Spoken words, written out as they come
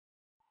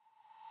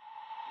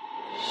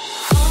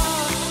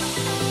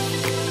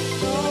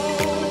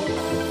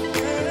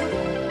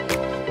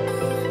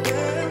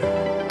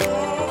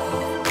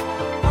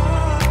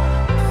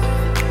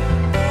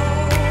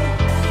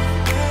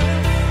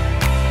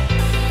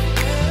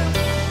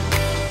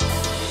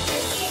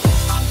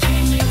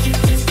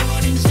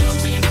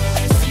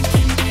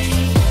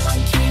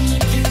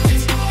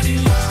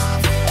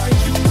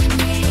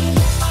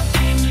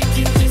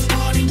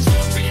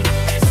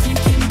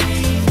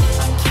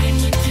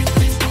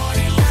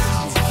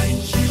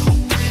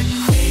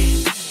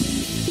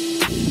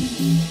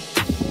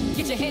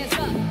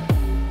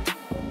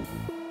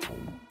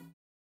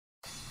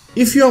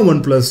If you are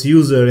Oneplus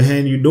user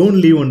and you don't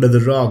live under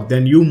the rock,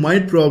 then you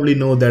might probably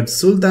know that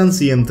Sultan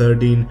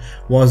Cm14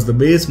 was the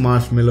base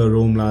marshmallow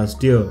ROM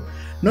last year.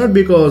 Not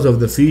because of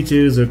the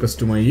features or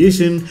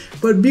customization,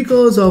 but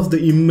because of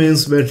the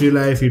immense battery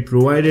life it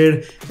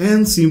provided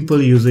and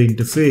simple user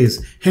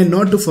interface, and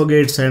not to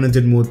forget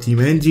CyanogenMod theme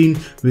engine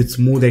with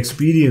smooth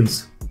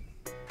experience.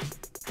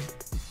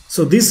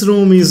 So this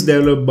ROM is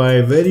developed by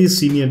a very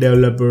senior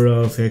developer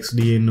of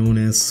XDA known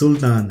as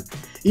Sultan.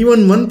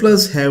 Even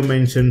Oneplus have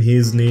mentioned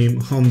his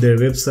name on their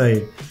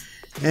website.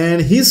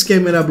 And his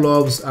camera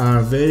blobs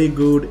are very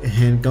good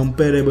and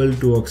comparable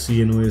to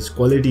LineageOS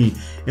quality,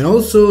 and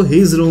also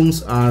his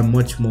ROMs are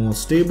much more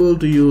stable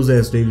to use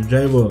as daily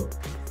driver.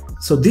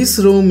 So this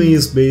ROM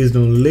is based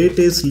on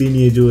latest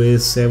LineageOS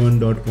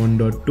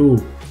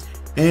 7.1.2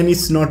 and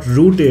it's not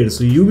rooted,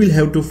 so you will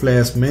have to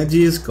flash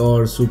Magisk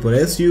or Super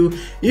SU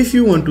if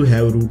you want to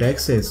have root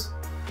access.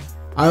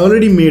 I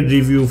already made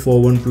review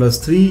for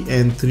OnePlus 3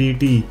 and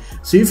 3T,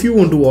 so if you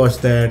want to watch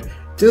that,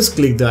 just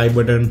click the I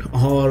button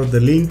or the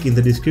link in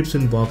the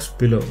description box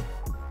below.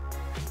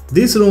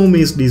 This ROM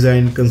is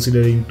designed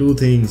considering two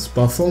things,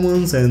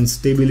 performance and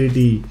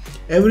stability.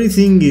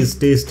 Everything is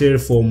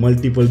tested for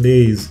multiple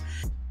days.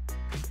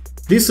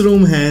 This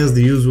ROM has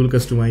the usual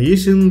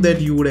customization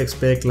that you would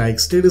expect, like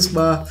status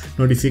bar,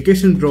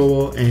 notification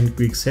drawer and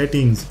quick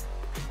settings.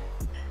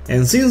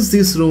 And since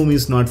this ROM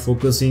is not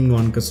focusing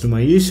on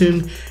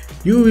customization,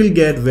 you will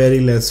get very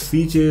less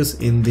features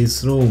in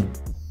this ROM.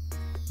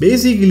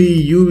 Basically,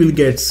 you will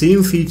get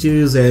same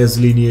features as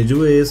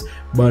LineageOS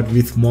but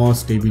with more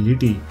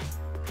stability.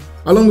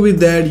 Along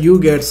with that, you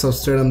get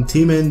Sultan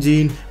theme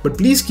engine, but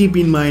please keep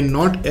in mind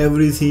not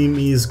every theme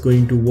is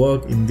going to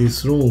work in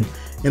this ROM.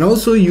 And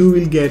also you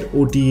will get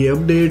OTA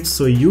updates,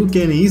 so you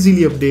can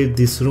easily update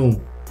this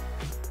ROM.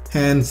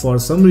 And for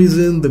some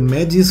reason the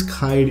Magisk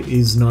hide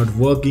is not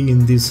working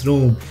in this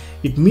ROM.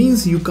 It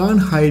means you can't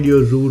hide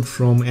your root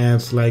from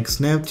apps like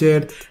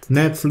Snapchat,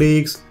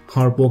 Netflix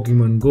or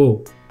Pokemon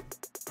Go.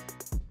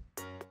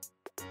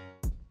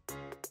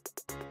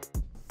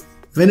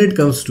 When it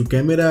comes to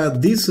camera,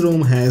 this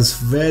ROM has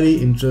very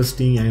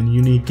interesting and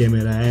unique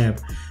camera app.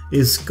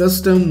 It's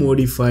custom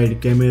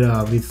modified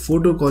camera with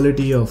photo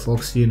quality of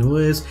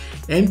LineageOS,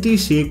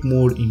 anti-shake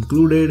mode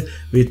included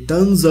with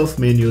tons of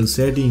manual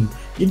setting.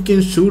 It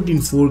can shoot in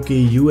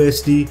 4K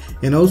UHD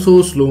and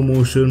also slow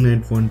motion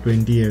at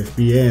 120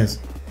 FPS.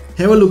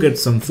 Have a look at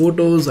some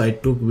photos I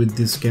took with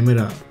this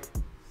camera.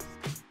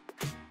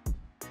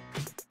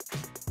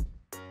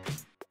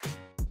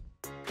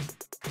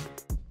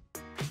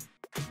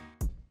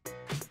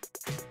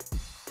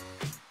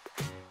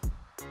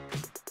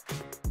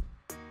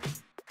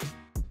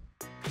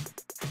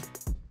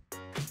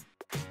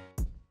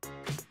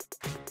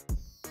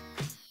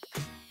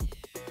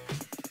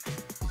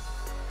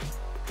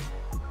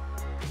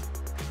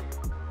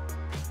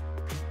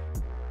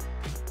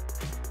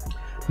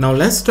 Now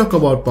let's talk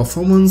about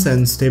performance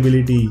and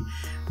stability.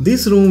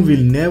 This ROM will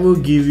never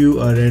give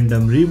you a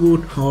random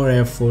reboot or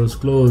app force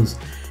close,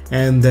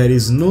 and there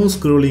is no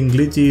scrolling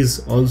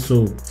glitches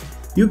also.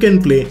 You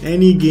can play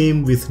any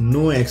game with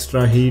no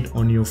extra heat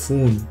on your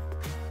phone.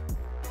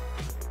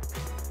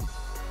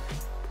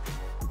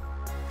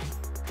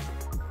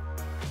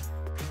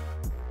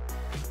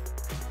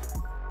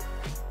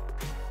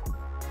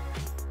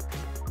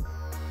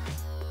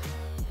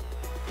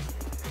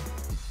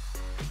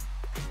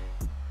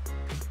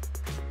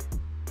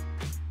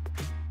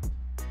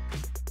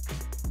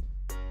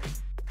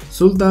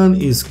 Sultan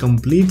is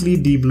completely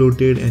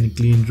debloated and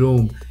clean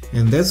ROM,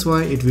 and that's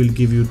why it will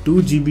give you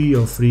 2 GB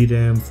of free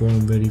RAM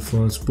from very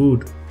first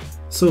boot.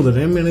 So the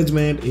RAM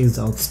management is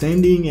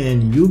outstanding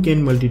and you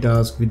can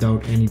multitask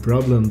without any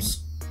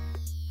problems.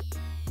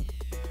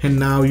 And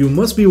now you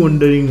must be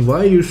wondering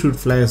why you should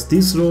flash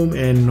this ROM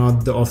and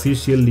not the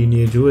official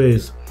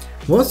LineageOS.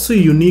 What's so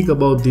unique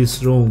about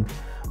this ROM?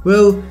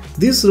 Well,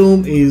 this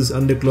ROM is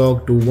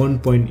underclocked to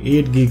 1.8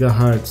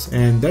 GHz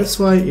and that's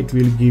why it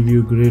will give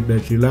you great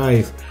battery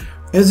life.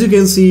 As you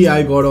can see,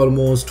 I got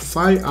almost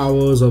 5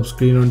 hours of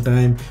screen on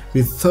time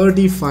with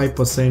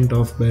 35%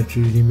 of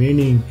battery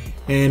remaining,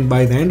 and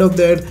by the end of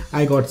that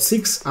I got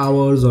 6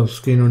 hours of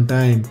screen on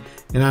time,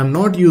 and I'm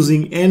not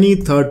using any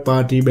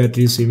third-party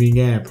battery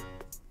saving app.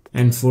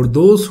 And for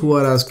those who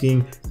are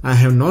asking, I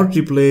have not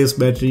replaced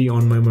battery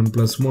on my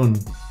OnePlus 1.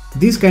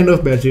 This kind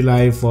of battery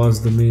life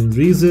was the main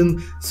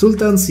reason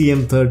Sultan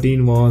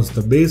Cm14 was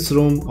the base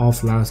ROM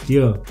of last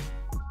year.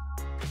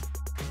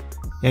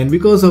 And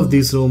because of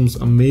this ROM's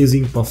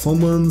amazing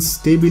performance,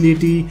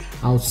 stability,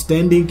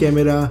 outstanding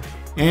camera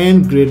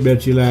and great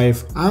battery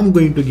life, I'm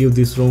going to give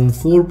this ROM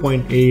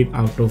 4.8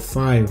 out of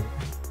 5.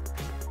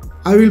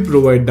 I will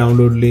provide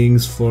download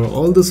links for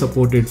all the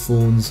supported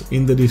phones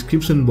in the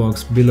description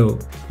box below.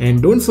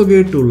 And don't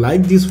forget to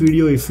like this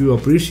video if you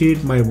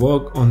appreciate my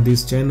work on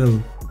this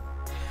channel.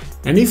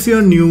 And if you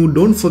are new,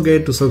 don't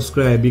forget to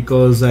subscribe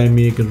because I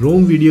make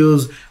ROM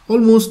videos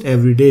almost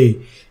every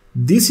day.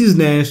 This is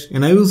Nash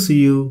and I will see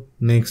you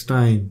next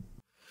time.